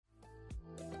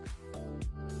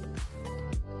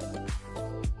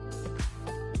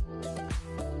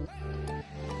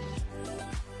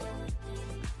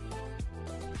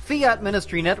Fiat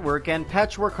Ministry Network and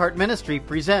Patchwork Heart Ministry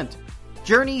present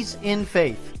Journeys in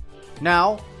Faith.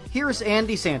 Now, here's Ann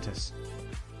DeSantis.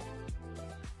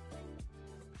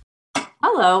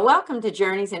 Hello, welcome to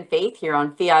Journeys in Faith here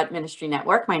on Fiat Ministry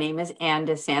Network. My name is Ann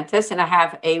DeSantis, and I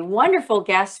have a wonderful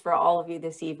guest for all of you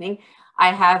this evening.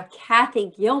 I have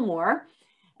Kathy Gilmore,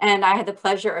 and I had the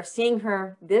pleasure of seeing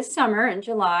her this summer in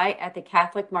July at the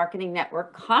Catholic Marketing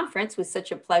Network Conference. It was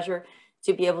such a pleasure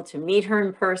to be able to meet her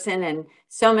in person and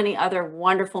so many other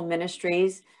wonderful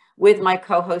ministries with my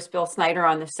co-host Bill Snyder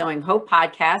on the Sowing Hope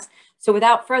podcast. So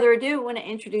without further ado, I want to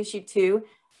introduce you to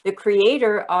the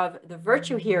creator of the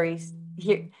Virtue Heroes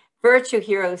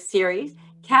series,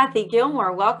 Kathy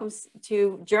Gilmore. Welcome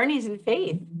to Journeys in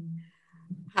Faith.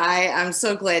 Hi, I'm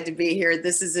so glad to be here.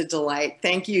 This is a delight.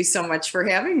 Thank you so much for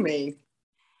having me.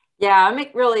 Yeah, I'm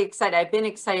really excited. I've been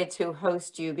excited to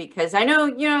host you because I know,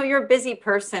 you're a busy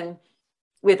person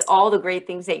with all the great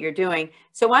things that you're doing.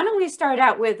 So why don't we start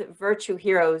out with Virtue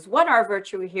Heroes? What are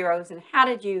Virtue Heroes and how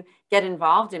did you get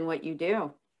involved in what you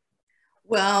do?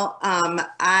 Well,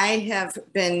 I had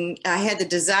the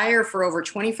desire for over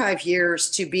 25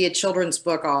 years to be a children's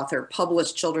book author,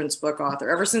 published children's book author,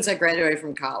 ever since I graduated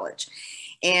from college.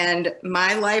 And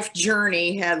my life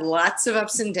journey had lots of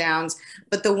ups and downs,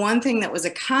 but the one thing that was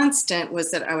a constant was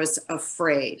that I was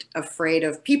afraid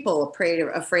of people,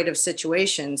 afraid of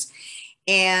situations.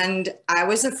 And I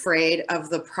was afraid of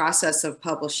the process of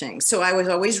publishing. So I was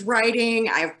always writing.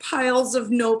 I have piles of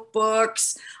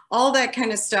notebooks, all that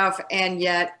kind of stuff, and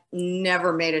yet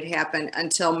never made it happen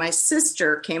until my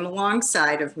sister came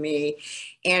alongside of me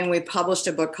and we published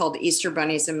a book called Easter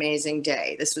Bunny's Amazing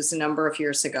Day. This was a number of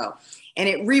years ago. And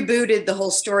it rebooted the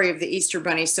whole story of the Easter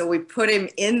Bunny. So we put him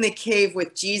in the cave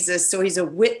with Jesus, so he's a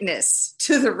witness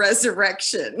to the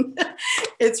resurrection.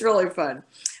 It's really fun.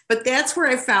 But that's where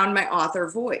I found my author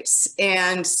voice.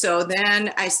 And so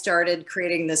then I started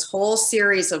creating this whole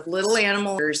series of little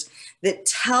animals that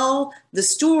tell the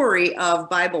story of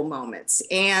Bible moments,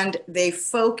 and they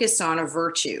focus on a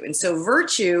virtue. And so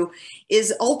virtue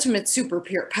is ultimate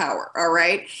superpower, all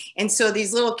right? And so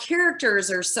these little characters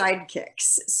are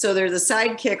sidekicks. So they're the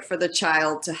sidekick for the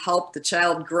child to help the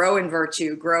child grow in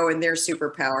virtue, grow in their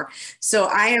superpower. So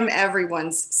I am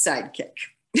everyone's sidekick.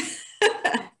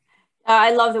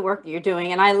 I love the work that you're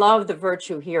doing, and I love the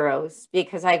Virtue Heroes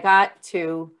because I got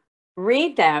to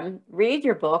read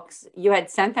your books. You had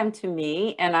sent them to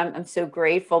me, and I'm so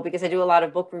grateful because I do a lot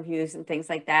of book reviews and things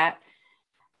like that.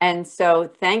 And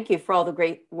so thank you for all the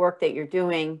great work that you're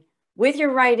doing with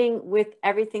your writing, with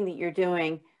everything that you're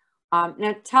doing.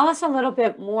 Now, tell us a little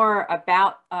bit more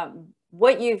about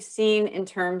what you've seen in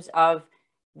terms of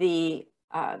the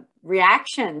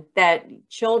reaction that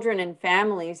children and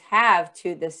families have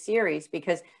to this series,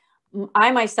 because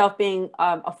I myself being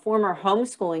a former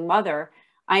homeschooling mother,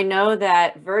 I know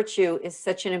that virtue is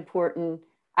such an important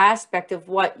aspect of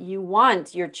what you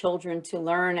want your children to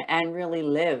learn and really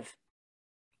live.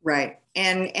 Right.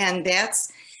 And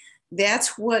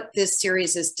that's what this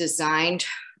series is designed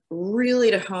really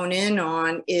to hone in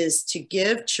on, is to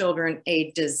give children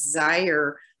a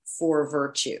desire for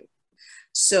virtue.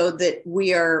 So that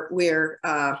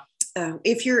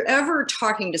if you're ever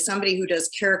talking to somebody who does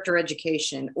character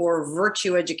education or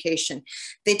virtue education,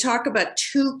 they talk about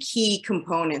two key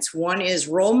components. One is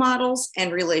role models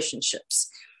and relationships.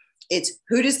 It's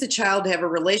who does the child have a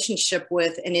relationship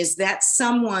with, and is that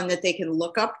someone that they can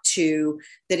look up to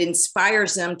that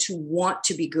inspires them to want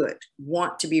to be good,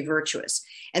 want to be virtuous?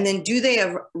 And then do they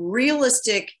have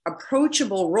realistic,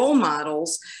 approachable role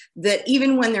models that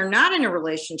even when they're not in a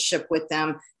relationship with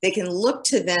them, they can look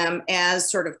to them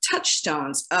as sort of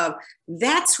touchstones of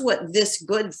that's what this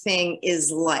good thing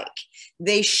is like.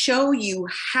 They show you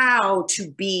how to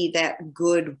be that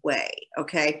good way,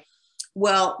 okay?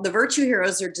 Well, the Virtue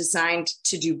Heroes are designed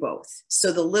to do both.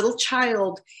 So the little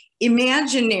child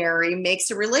imaginary makes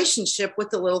a relationship with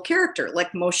the little character,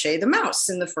 like Moshe the mouse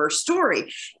in the first story.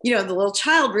 The little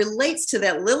child relates to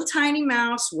that little tiny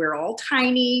mouse. We're all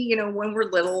tiny, when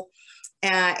we're little.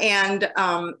 And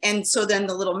so then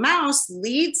the little mouse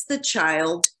leads the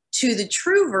child to the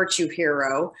true virtue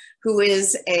hero, who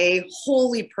is a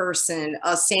holy person,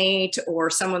 a saint or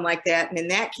someone like that. And in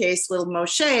that case, little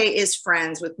Moshe is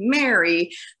friends with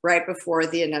Mary right before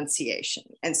the Annunciation.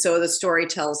 And so the story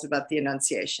tells about the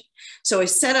Annunciation. So I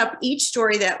set up each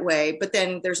story that way, but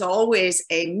then there's always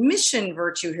a mission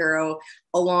virtue hero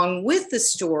along with the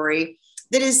story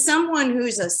that is someone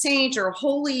who's a saint or a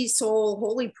holy soul,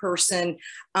 holy person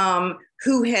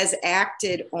who has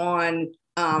acted on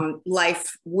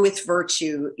life with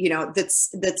virtue,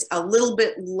 that's a little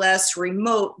bit less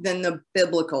remote than the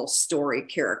biblical story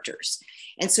characters.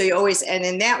 And so you always, and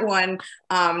in that one,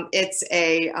 it's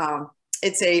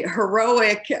a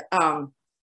heroic,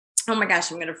 oh my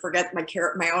gosh, I'm going to forget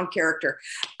my own character.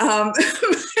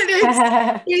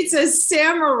 It's a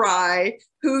samurai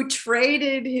who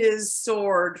traded his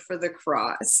sword for the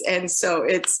cross. And so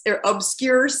it's an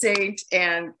obscure saint,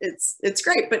 and it's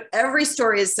great, but every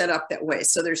story is set up that way.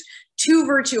 So there's 2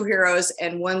 virtue heroes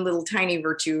and 1 little tiny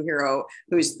virtue hero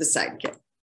who's the sidekick.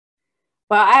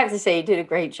 Well, I have to say you did a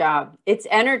great job. It's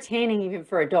entertaining even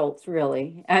for adults,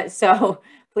 really. So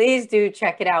please do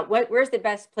check it out. Where's the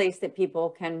best place that people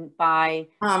can buy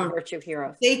Virtue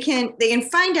Heroes? They can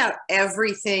find out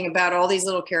everything about all these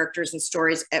little characters and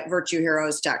stories at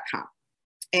virtueheroes.com.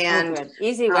 And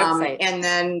easy website. And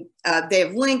then they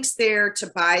have links there to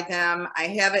buy them. I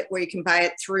have it where you can buy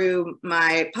it through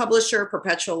my publisher,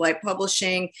 Perpetual Light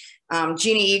Publishing.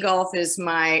 Jeannie Egolf is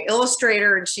my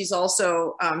illustrator, and she's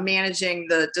also managing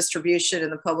the distribution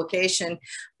and the publication.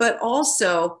 But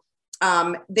also,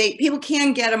 people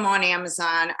can get them on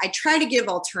Amazon. I try to give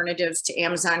alternatives to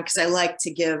Amazon because I like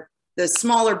to give the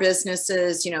smaller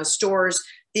businesses, stores,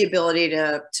 the ability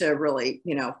to really,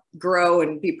 grow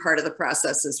and be part of the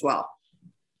process as well.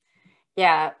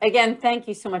 Yeah. Again, thank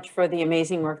you so much for the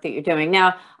amazing work that you're doing.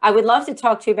 Now, I would love to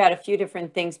talk to you about a few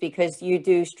different things because you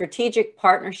do strategic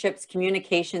partnerships,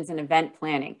 communications, and event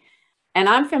planning. And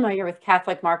I'm familiar with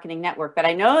Catholic Marketing Network, but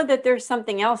I know that there's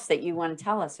something else that you want to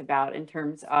tell us about in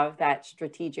terms of that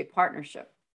strategic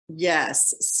partnership.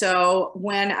 Yes. So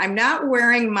when I'm not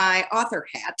wearing my author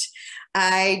hat,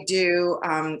 I do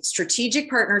strategic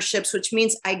partnerships, which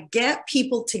means I get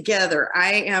people together.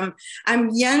 I'm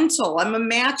Yentl, I'm a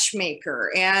matchmaker,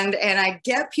 and I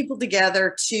get people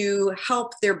together to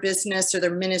help their business or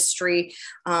their ministry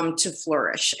to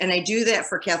flourish. And I do that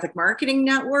for Catholic Marketing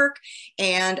Network,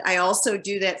 and I also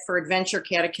do that for Adventure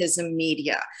Catechism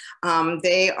Media.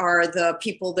 They are the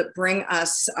people that bring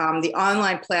us the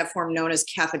online platform known as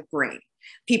Catholic Brain.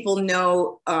 People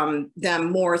know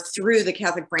them more through the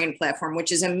Catholic Brain platform,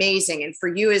 which is amazing. And for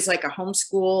you as like a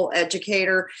homeschool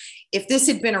educator, if this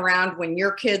had been around when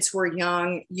your kids were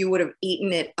young, you would have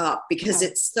eaten it up because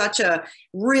it's such a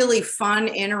really fun,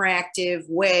 interactive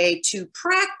way to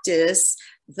practice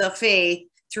the faith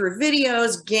through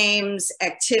videos, games,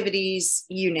 activities,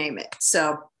 you name it.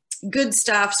 So good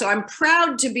stuff. So I'm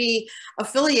proud to be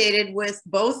affiliated with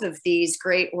both of these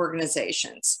great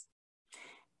organizations.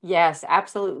 Yes,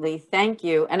 absolutely. Thank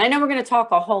you. And I know we're going to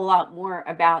talk a whole lot more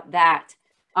about that.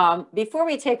 Before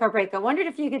we take our break, I wondered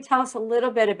if you could tell us a little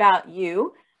bit about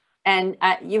you. And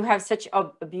you have such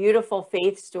a beautiful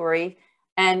faith story.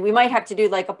 And we might have to do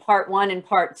like a part 1 and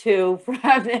part 2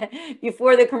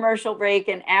 before the commercial break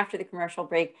and after the commercial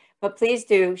break. But please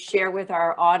do share with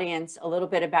our audience a little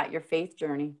bit about your faith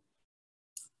journey.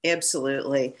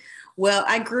 Absolutely. Well,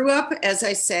 I grew up, as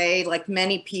I say, like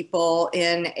many people,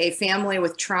 in a family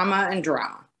with trauma and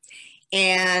drama.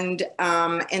 And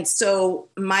so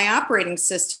my operating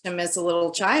system as a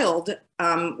little child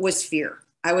was fear.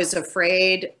 I was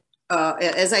afraid,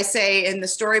 as I say in the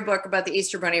storybook about the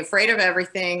Easter Bunny, afraid of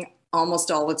everything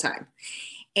almost all the time.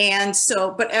 And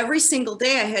so, but every single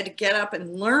day I had to get up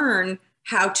and learn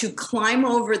how to climb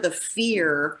over the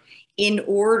fear in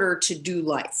order to do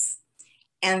life.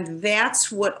 And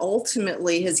that's what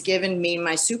ultimately has given me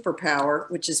my superpower,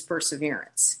 which is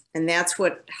perseverance. And that's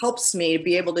what helps me to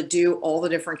be able to do all the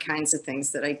different kinds of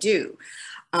things that I do.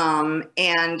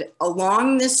 And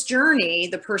along this journey,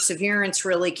 the perseverance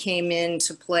really came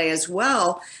into play as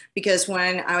well, because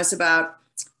when I was about,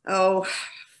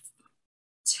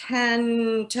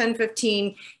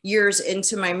 15 years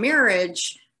into my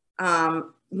marriage,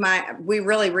 we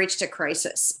really reached a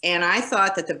crisis. And I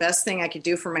thought that the best thing I could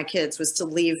do for my kids was to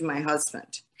leave my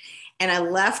husband. And I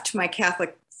left my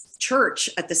Catholic church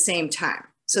at the same time.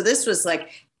 So this was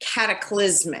like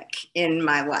cataclysmic in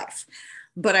my life.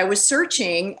 But I was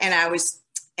searching, and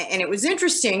it was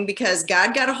interesting because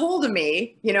God got a hold of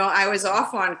me. I was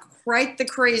off on quite the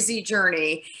crazy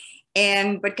journey.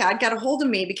 But God got a hold of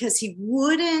me because he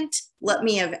wouldn't let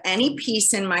me have any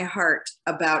peace in my heart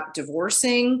about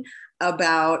divorcing,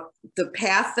 about the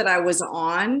path that I was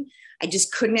on. I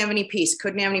just couldn't have any peace.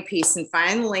 And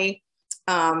finally,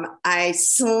 I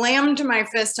slammed my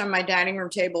fist on my dining room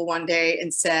table one day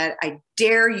and said, I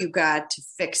dare you, God, to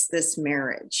fix this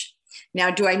marriage.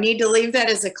 Now, do I need to leave that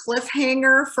as a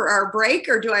cliffhanger for our break,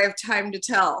 or do I have time to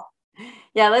tell?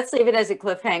 Yeah, let's leave it as a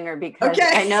cliffhanger, because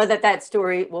I know that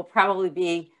story will probably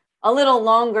be a little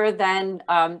longer than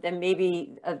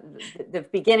maybe the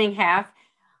beginning half.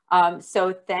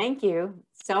 So thank you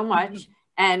so much.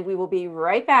 And we will be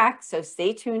right back. So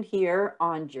stay tuned here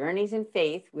on Journeys in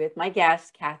Faith with my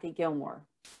guest, Kathy Gilmore.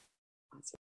 Awesome.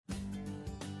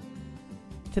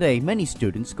 Today, many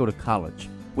students go to college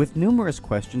with numerous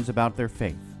questions about their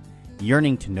faith,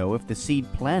 yearning to know if the seed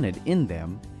planted in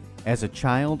them as a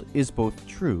child is both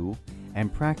true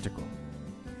and practical.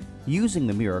 Using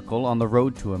the miracle on the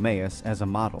road to Emmaus as a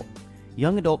model,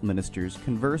 young adult ministers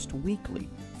conversed weekly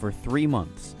for 3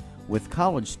 months with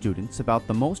college students about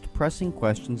the most pressing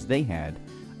questions they had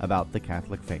about the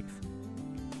Catholic faith.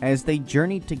 As they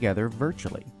journeyed together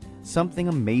virtually, something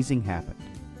amazing happened.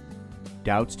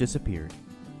 Doubts disappeared,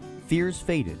 fears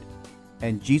faded,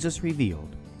 and Jesus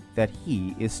revealed that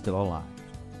He is still alive.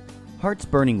 Hearts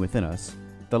Burning Within Us,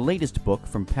 the latest book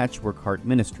from Patchwork Heart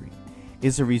Ministry,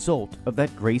 is a result of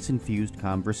that grace-infused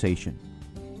conversation.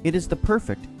 It is the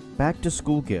perfect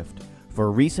back-to-school gift for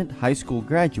recent high school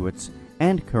graduates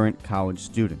and current college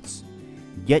students.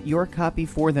 Get your copy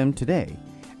for them today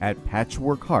at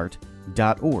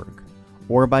patchworkheart.org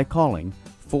or by calling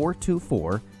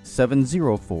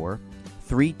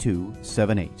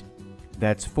 424-704-3278.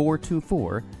 That's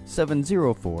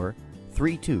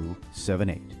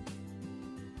 424-704-3278.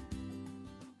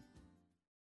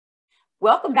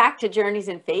 Welcome back to Journeys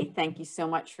in Faith. Thank you so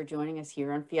much for joining us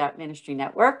here on Fiat Ministry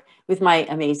Network with my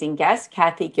amazing guest,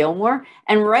 Kathy Gilmore.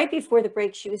 And right before the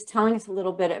break, she was telling us a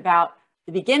little bit about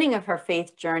the beginning of her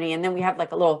faith journey. And then we have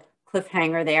like a little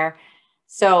cliffhanger there.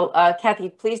 So Kathy,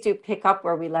 please do pick up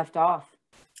where we left off.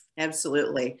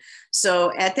 Absolutely.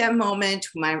 So at that moment,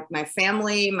 my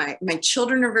family, my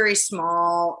children are very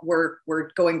small. We're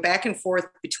going back and forth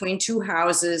between 2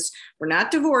 houses. We're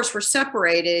not divorced, we're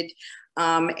separated.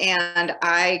 And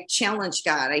I challenged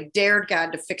God. I dared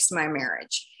God to fix my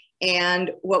marriage.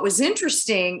 And what was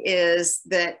interesting is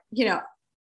that,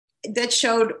 that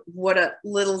showed what a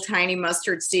little tiny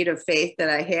mustard seed of faith that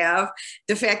I have.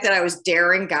 The fact that I was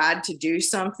daring God to do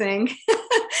something.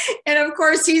 And of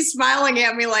course, He's smiling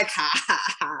at me like, ha,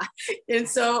 ha, ha. And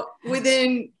so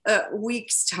within a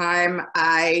week's time,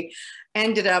 I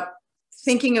ended up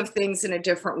thinking of things in a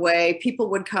different way. People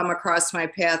would come across my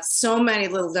path. So many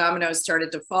little dominoes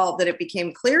started to fall that it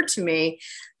became clear to me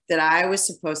that I was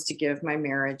supposed to give my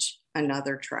marriage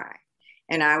another try.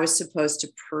 And I was supposed to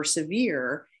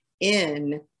persevere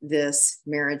in this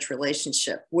marriage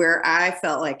relationship where I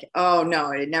felt like, oh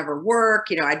no, it'd never work.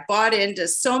 I'd bought into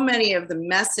so many of the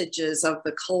messages of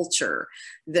the culture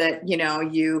that,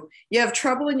 you have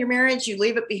trouble in your marriage, you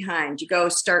leave it behind, you go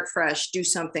start fresh, do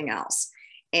something else.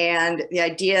 And the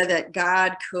idea that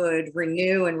God could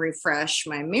renew and refresh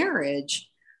my marriage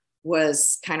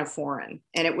was kind of foreign.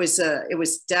 And it was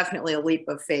definitely a leap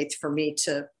of faith for me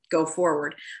to go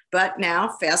forward. But now,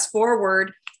 fast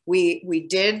forward, we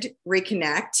did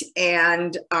reconnect,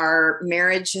 and our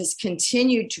marriage has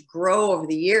continued to grow over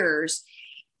the years.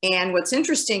 And what's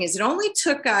interesting is it only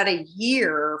took God a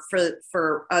year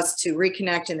for us to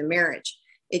reconnect in the marriage.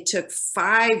 It took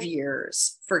 5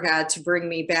 years for God to bring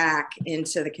me back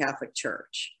into the Catholic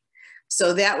Church.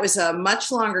 So that was a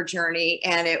much longer journey,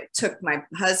 and it took my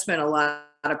husband a lot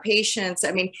of patience.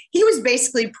 I mean, he was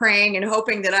basically praying and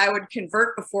hoping that I would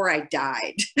convert before I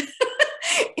died.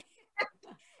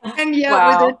 And yet,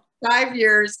 Wow. within 5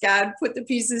 years, God put the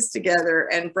pieces together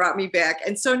and brought me back.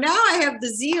 And so now I have the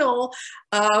zeal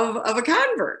of a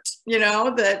convert,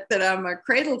 that I'm a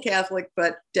cradle Catholic,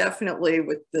 but definitely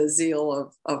with the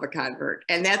zeal of a convert.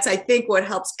 And that's, I think, what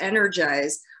helps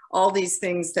energize all these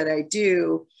things that I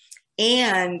do.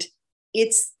 And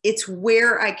it's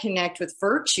where I connect with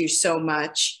virtue so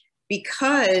much,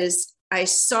 because I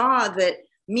saw that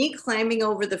me climbing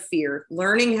over the fear,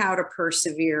 learning how to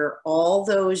persevere all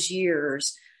those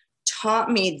years, taught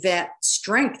me that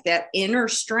strength, that inner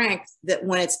strength, that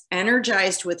when it's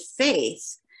energized with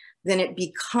faith, then it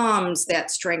becomes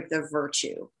that strength of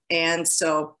virtue. And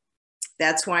so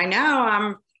that's why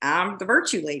now I'm the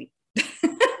virtue lady.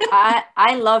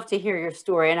 I love to hear your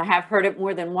story, and I have heard it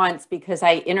more than once because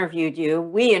I interviewed you.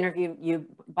 We interviewed you.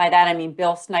 By that, I mean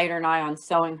Bill Snyder and I on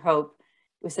Sowing Hope.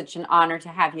 It was such an honor to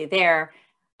have you there.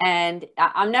 And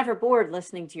I'm never bored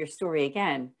listening to your story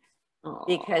again,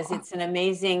 because it's an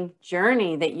amazing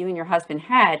journey that you and your husband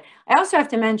had. I also have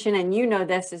to mention, and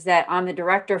this, is that I'm the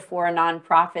director for a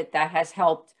nonprofit that has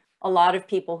helped a lot of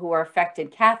people who are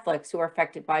affected, Catholics who are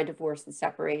affected by divorce and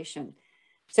separation.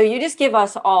 So you just give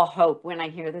us all hope when I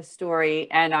hear this story.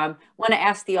 And I want to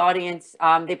ask the audience,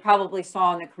 they probably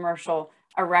saw in the commercial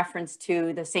a reference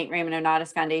to the St. Raymond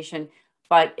Nonnatus Foundation.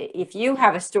 But if you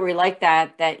have a story like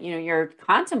that you're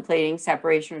contemplating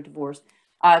separation or divorce,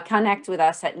 connect with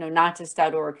us at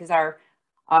nonnatus.org, because our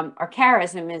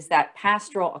charism is that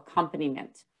pastoral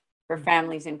accompaniment for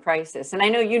families in crisis. And I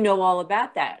know you know all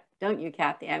about that, don't you,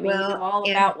 Kathy? I mean, you know all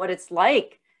about what it's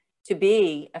like to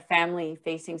be a family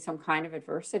facing some kind of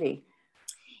adversity.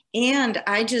 And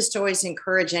I just always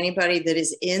encourage anybody that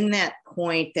is in that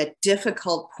point, that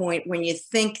difficult point when you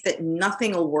think that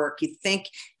nothing will work, you think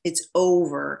it's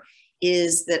over,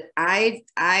 is that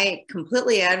I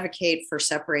completely advocate for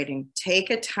separating. Take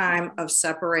a time of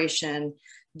separation.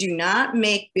 Do not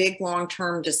make big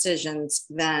long-term decisions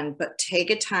then, but take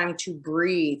a time to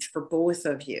breathe for both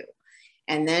of you.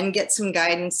 And then get some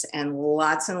guidance and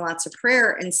lots of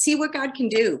prayer and see what God can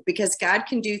do, because God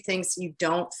can do things you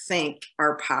don't think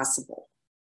are possible.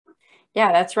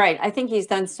 Yeah, that's right. I think he's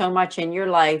done so much in your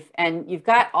life, and you've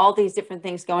got all these different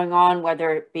things going on, whether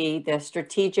it be the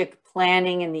strategic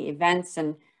planning and the events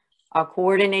and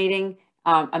coordinating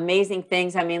amazing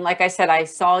things. I mean, like I said, I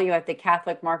saw you at the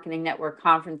Catholic Marketing Network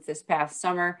conference this past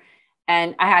summer,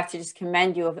 and I have to just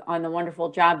commend you on the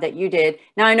wonderful job that you did.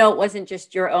 Now, I know it wasn't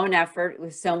just your own effort, it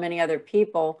was so many other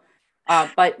people,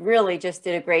 but really just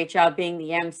did a great job being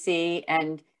the MC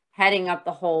and heading up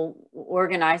the whole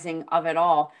organizing of it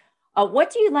all.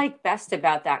 What do you like best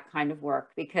about that kind of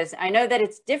work? Because I know that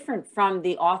it's different from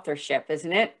the authorship,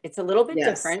 isn't it? It's a little bit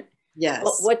different. Yes.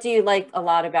 What do you like a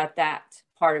lot about that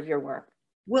part of your work?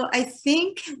 Well, I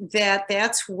think that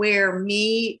that's where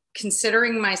me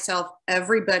considering myself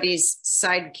everybody's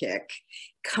sidekick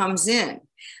comes in.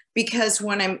 Because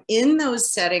when I'm in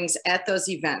those settings at those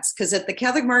events, because at the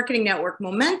Catholic Marketing Network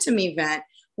Momentum event,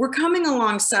 we're coming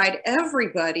alongside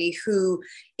everybody who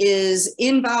is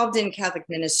involved in Catholic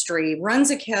ministry,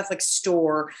 runs a Catholic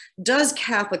store, does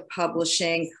Catholic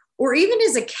publishing, or even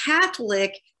is a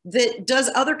Catholic that does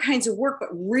other kinds of work, but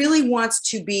really wants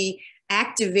to be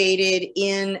activated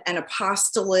in an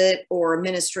apostolate or a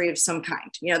ministry of some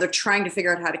kind. You know, they're trying to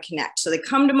figure out how to connect. So they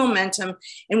come to Momentum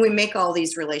and we make all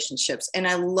these relationships. And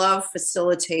I love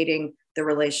facilitating the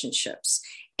relationships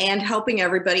and helping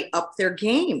everybody up their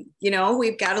game. You know,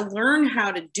 we've got to learn how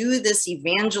to do this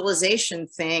evangelization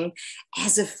thing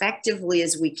as effectively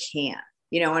as we can,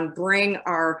 you know, and bring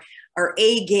our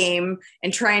A game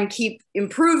and try and keep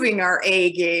improving our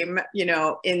A game, you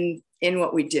know, in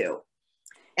what we do.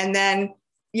 And then,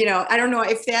 you know, I don't know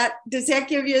if does that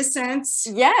give you a sense?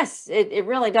 Yes, it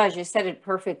really does. You said it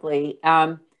perfectly.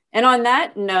 And on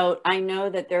that note, I know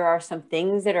that there are some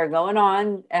things that are going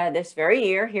on this very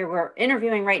year. Here we're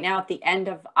interviewing right now at the end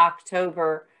of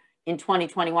October in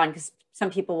 2021, because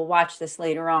some people will watch this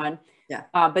later on. Yeah.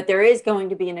 But there is going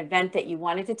to be an event that you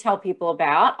wanted to tell people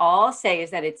about. All I'll say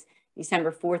is that it's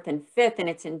December 4th and 5th, and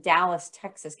it's in Dallas,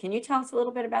 Texas. Can you tell us a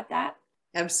little bit about that?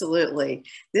 Absolutely.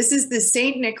 This is the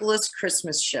St. Nicholas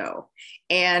Christmas show.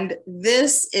 And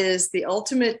this is the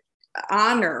ultimate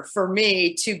honor for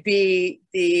me to be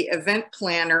the event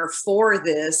planner for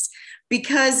this,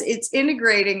 because it's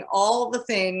integrating all the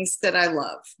things that I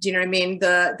love. Do you know what I mean?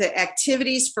 The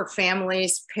activities for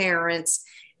families, parents,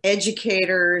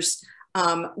 educators.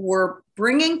 We're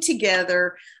bringing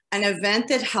together an event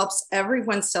that helps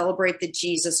everyone celebrate the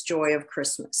Jesus joy of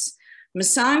Christmas.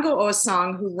 Masango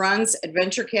Osong, who runs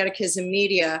Adventure Catechism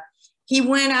Media, he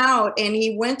went out and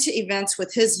he went to events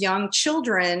with his young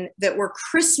children that were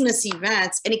Christmas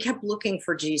events, and he kept looking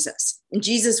for Jesus, and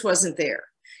Jesus wasn't there.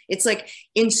 It's like,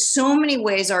 in so many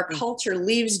ways, our culture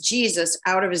leaves Jesus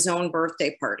out of his own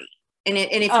birthday party. And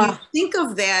if you think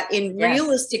of that in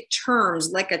realistic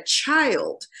terms, like a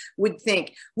child would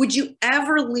think, would you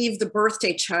ever leave the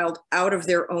birthday child out of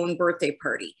their own birthday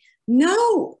party?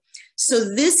 No.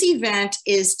 So this event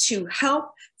is to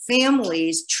help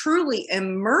families truly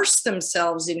immerse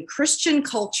themselves in Christian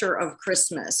culture of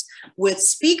Christmas, with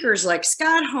speakers like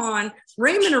Scott Hahn,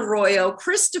 Raymond Arroyo,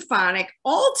 Chris Stefanik,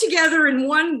 all together in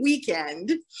one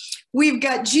weekend. We've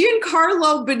got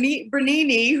Giancarlo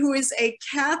Bernini, who is a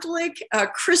Catholic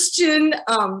Christian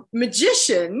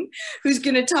magician, who's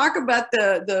going to talk about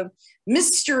the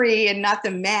mystery and not the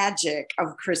magic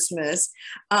of Christmas.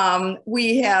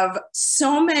 We have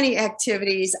so many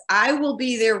activities. I will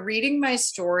be there reading my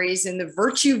stories in the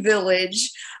Virtue Village,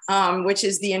 which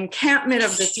is the encampment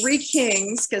of the Three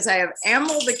Kings, because I have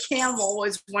Amel the Camel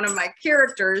as one of my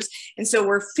characters. And so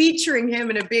we're featuring him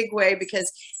in a big way,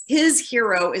 because his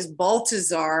hero is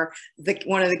Balthazar,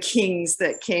 one of the kings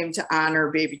that came to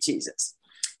honor baby Jesus.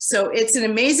 So it's an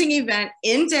amazing event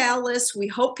in Dallas. We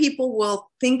hope people will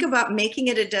think about making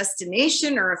it a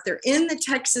destination, or if they're in the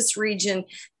Texas region,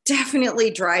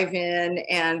 definitely drive in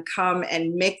and come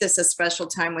and make this a special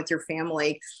time with your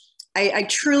family. I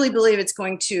truly believe it's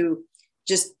going to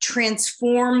just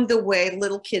transform the way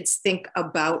little kids think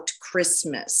about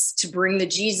Christmas, to bring the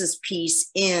Jesus piece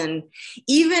in.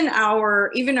 Even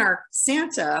our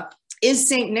Santa is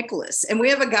St. Nicholas. And we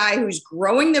have a guy who's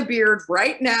growing the beard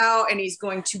right now, and he's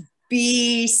going to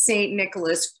be St.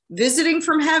 Nicholas visiting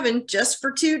from heaven just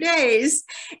for 2 days.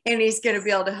 And he's going to be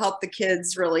able to help the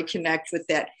kids really connect with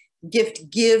that gift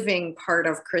giving part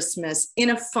of Christmas in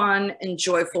a fun and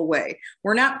joyful way.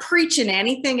 We're not preaching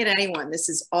anything at anyone. This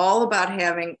is all about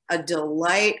having a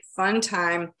delight, fun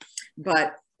time,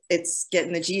 but it's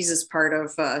getting the Jesus part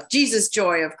of Jesus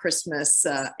joy of Christmas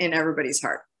in everybody's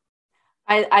heart.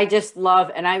 I just love,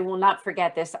 and I will not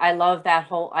forget this, I love that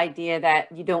whole idea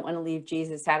that you don't want to leave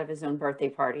Jesus out of his own birthday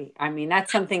party. I mean,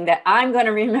 that's something that I'm going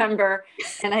to remember,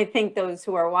 and I think those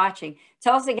who are watching.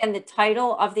 Tell us again the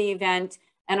title of the event,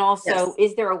 and also,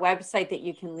 is there a website that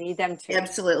you can lead them to?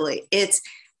 Absolutely. It's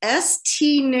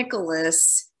St.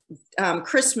 Nicholas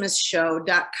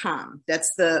christmasshow.com.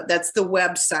 That's the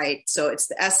website. So it's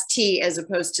the ST as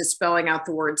opposed to spelling out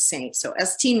the word saint. So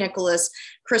St. Nicholas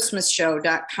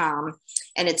christmasshow.com.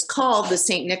 And it's called the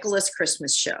St. Nicholas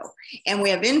Christmas Show. And we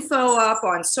have info up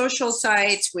on social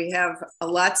sites. We have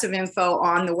lots of info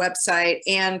on the website,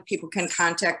 and people can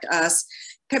contact us.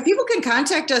 People can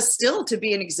contact us still to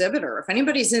be an exhibitor. If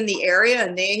anybody's in the area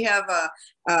and they have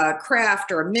a craft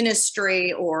or a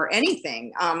ministry or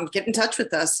anything, get in touch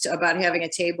with us about having a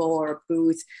table or a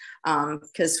booth,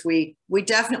 because we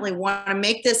definitely want to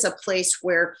make this a place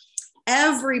where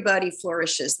everybody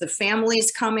flourishes. The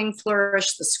families coming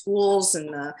flourish, the schools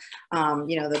and the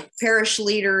parish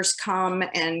leaders come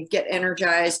and get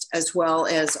energized, as well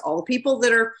as all the people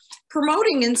that are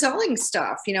promoting and selling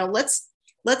stuff.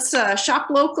 Let's shop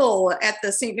local at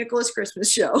the St. Nicholas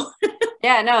Christmas Show.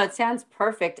 Yeah, no, it sounds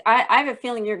perfect. I have a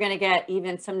feeling you're going to get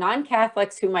even some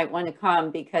non-Catholics who might want to come,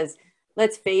 because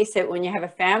let's face it, when you have a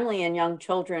family and young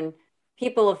children,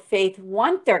 people of faith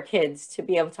want their kids to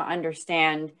be able to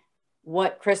understand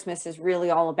what Christmas is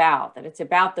really all about, that it's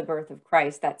about the birth of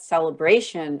Christ, that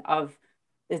celebration of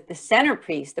the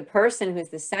centerpiece, the person who's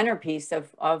the centerpiece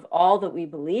of all that we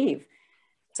believe.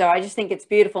 So I just think it's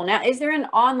beautiful. Now, is there an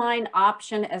online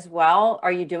option as well?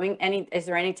 Are you doing is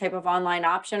there any type of online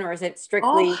option, or is it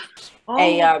strictly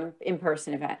a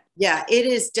in-person event? Yeah, it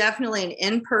is definitely an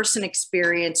in-person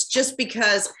experience, just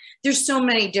because there's so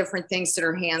many different things that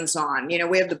are hands-on.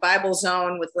 We have the Bible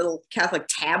Zone with little Catholic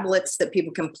tablets that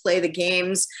people can play the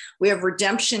games. We have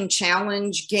Redemption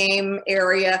Challenge game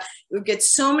area. We get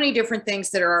so many different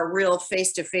things that are a real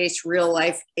face-to-face,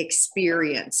 real-life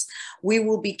experience. We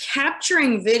will be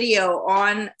capturing video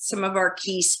on some of our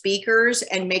key speakers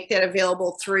and make that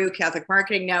available through Catholic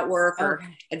Marketing Network or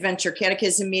Adventure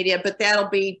Catechism Media, but that'll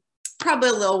be probably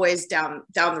a little ways down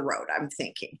the road, I'm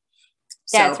thinking.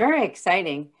 Yeah, it's very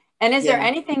exciting. And is there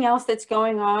anything else that's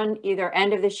going on either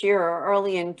end of this year or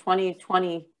early in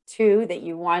 2022 that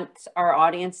you want our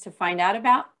audience to find out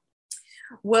about?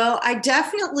 Well, I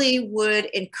definitely would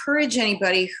encourage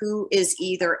anybody who is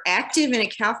either active in a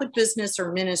Catholic business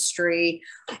or ministry,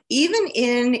 even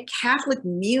in Catholic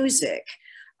music,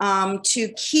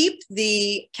 to keep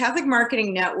the Catholic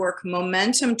Marketing Network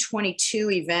Momentum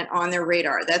 22 event on their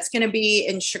radar. That's going to be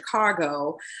in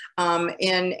Chicago,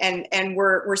 and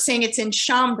we're saying it's in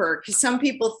Schaumburg, because some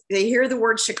people, they hear the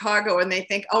word Chicago and they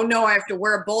think, oh no, I have to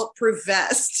wear a bulletproof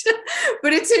vest.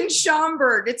 But it's in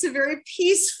Schaumburg. It's a very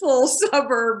peaceful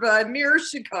suburb near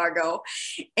Chicago,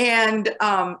 and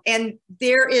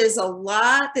there is a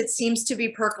lot that seems to be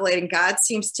percolating. God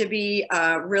seems to be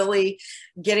really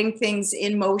getting things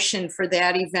in motion for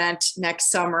that event next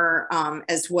summer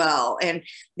as well. And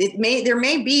there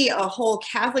may be a whole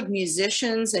Catholic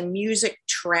musicians and music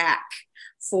track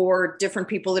for different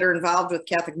people that are involved with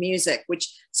Catholic music, which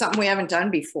is something we haven't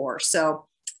done before. So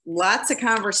lots of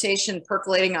conversation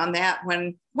percolating on that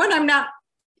when I'm not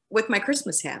with my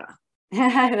Christmas hat on.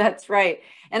 That's right.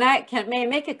 And may I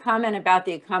make a comment about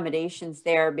the accommodations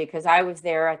there, because I was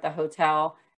there at the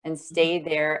hotel and stayed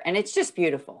there, and it's just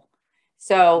beautiful.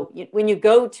 So when you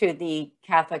go to the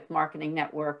Catholic Marketing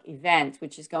Network event,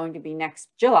 which is going to be next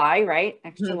July, right?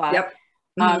 Next July. Yep.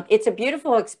 It's a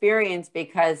beautiful experience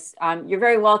because you're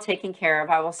very well taken care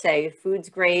of, I will say. Food's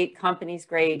great, company's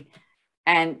great.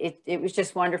 And it was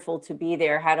just wonderful to be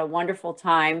there. Had a wonderful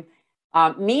time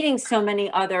meeting so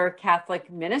many other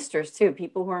Catholic ministers too,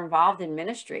 people who are involved in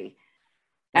ministry.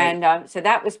 Right. And so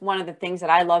that was one of the things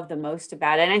that I loved the most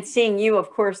about it. And seeing you,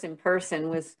 of course, in person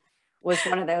was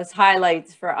one of those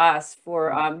highlights for us,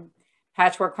 for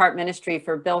Patchwork Heart Ministry,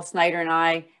 for Bill Snyder and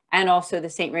I, and also the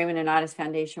St. Raymond Nonnatus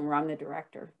Foundation, where I'm the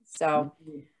director. So,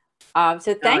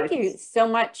 so thank you so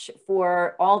much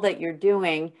for all that you're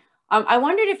doing. I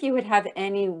wondered if you would have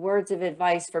any words of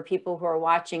advice for people who are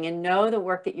watching and know the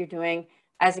work that you're doing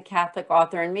as a Catholic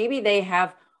author, and maybe they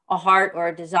have a heart or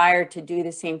a desire to do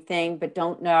the same thing, but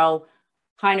don't know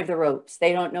kind of the ropes.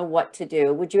 They don't know what to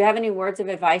do. Would you have any words of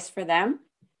advice for them?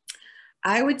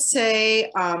 I would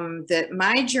say that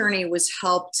my journey was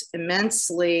helped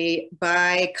immensely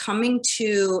by coming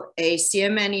to a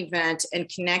CMN event and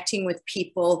connecting with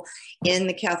people in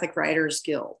the Catholic Writers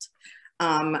Guild.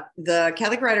 The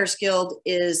Catholic Writers Guild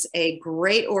is a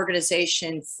great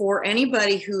organization for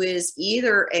anybody who is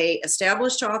either a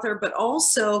established author, but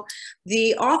also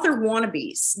the author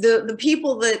wannabes, the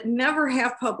people that never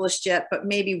have published yet, but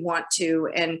maybe want to.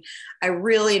 And I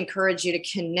really encourage you to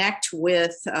connect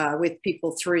with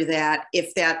people through that,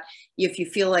 if you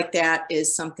feel like that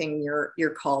is something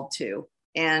you're called to,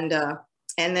 and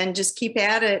then just keep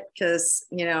at it, because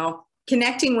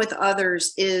connecting with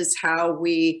others is how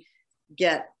we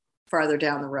get farther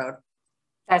down the road.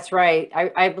 That's right.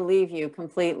 I believe you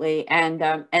completely.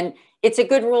 And it's a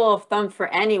good rule of thumb for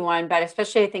anyone, but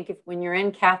especially I think when you're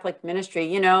in Catholic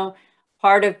ministry,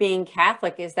 part of being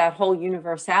Catholic is that whole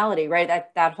universality, right?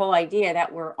 That whole idea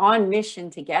that we're on mission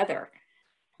together.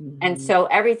 Mm-hmm. And so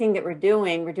everything that we're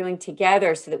doing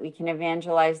together so that we can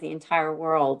evangelize the entire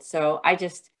world. So I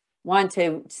just want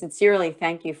to sincerely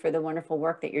thank you for the wonderful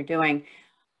work that you're doing.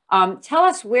 Tell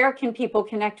us, where can people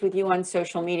connect with you on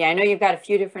social media? I know you've got a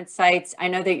few different sites. I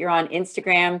know that you're on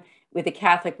Instagram with the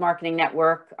Catholic Marketing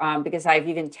Network, because I've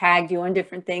even tagged you on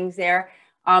different things there.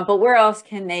 But where else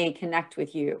can they connect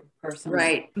with you personally?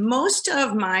 Right. Most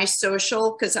of my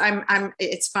social, because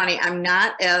it's funny, I'm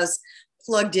not as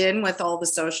plugged in with all the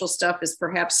social stuff as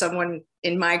perhaps someone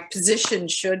in my position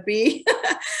should be.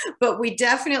 But we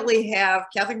definitely have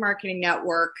Catholic Marketing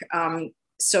Network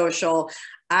social.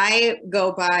 I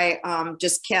go by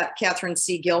just Catherine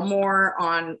C. Gilmore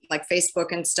on like Facebook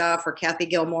and stuff, or Kathy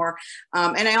Gilmore.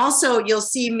 And I also, you'll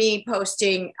see me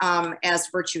posting as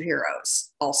Virtue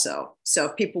Heroes also. So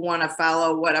if people want to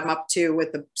follow what I'm up to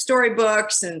with the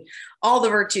storybooks and all the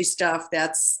virtue stuff,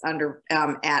 that's under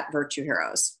at Virtue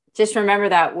Heroes. Just remember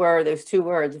those two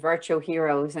words, Virtue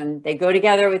Heroes, and they go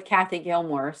together with Kathy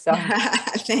Gilmore. So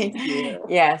thank you.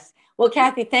 Yes. Well,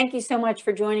 Kathy, thank you so much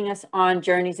for joining us on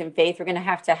Journeys in Faith. We're going to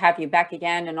have you back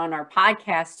again, and on our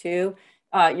podcast too.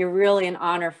 You're really an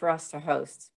honor for us to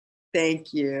host.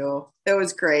 Thank you. That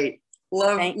was great.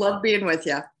 Love being with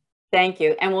you. Thank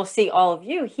you. And we'll see all of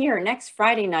you here next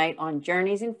Friday night on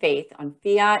Journeys in Faith on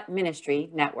Fiat Ministry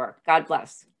Network. God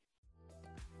bless.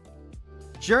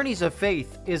 Journeys of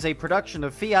Faith is a production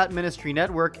of Fiat Ministry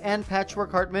Network and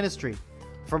Patchwork Heart Ministry.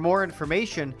 For more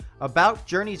information about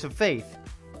Journeys of Faith,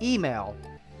 email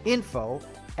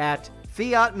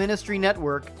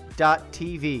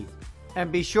info@fiatministrynetwork.tv.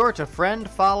 And be sure to friend,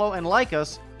 follow, and like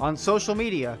us on social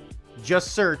media.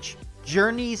 Just search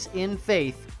Journeys in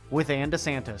Faith with Ann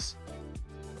DeSantis.